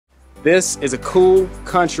This is a cool,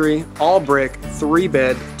 country, all-brick,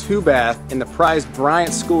 3-bed, 2-bath in the prized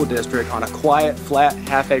Bryant School District on a quiet, flat,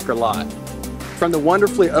 half-acre lot. From the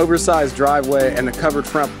wonderfully oversized driveway and the covered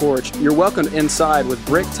front porch, you're welcomed inside with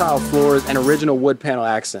brick tile floors and original wood panel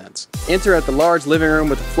accents. Enter at the large living room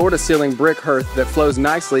with a floor-to-ceiling brick hearth that flows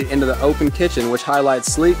nicely into the open kitchen, which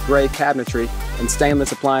highlights sleek gray cabinetry and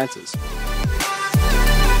stainless appliances.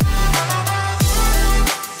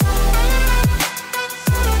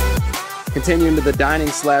 Continue into the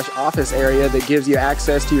dining/office area that gives you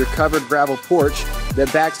access to your covered gravel porch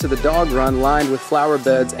that backs to the dog run lined with flower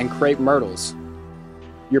beds and crepe myrtles.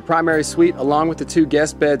 Your primary suite, along with the 2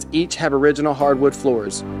 guest beds, each have original hardwood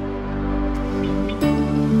floors.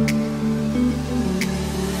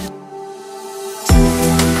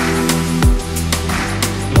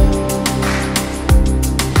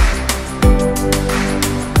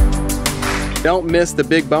 Don't miss the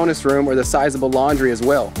big bonus room or the sizable laundry as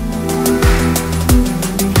well.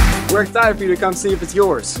 We're excited for you to come see if it's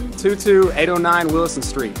yours. 22809 Wilson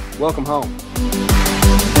Street. Welcome home.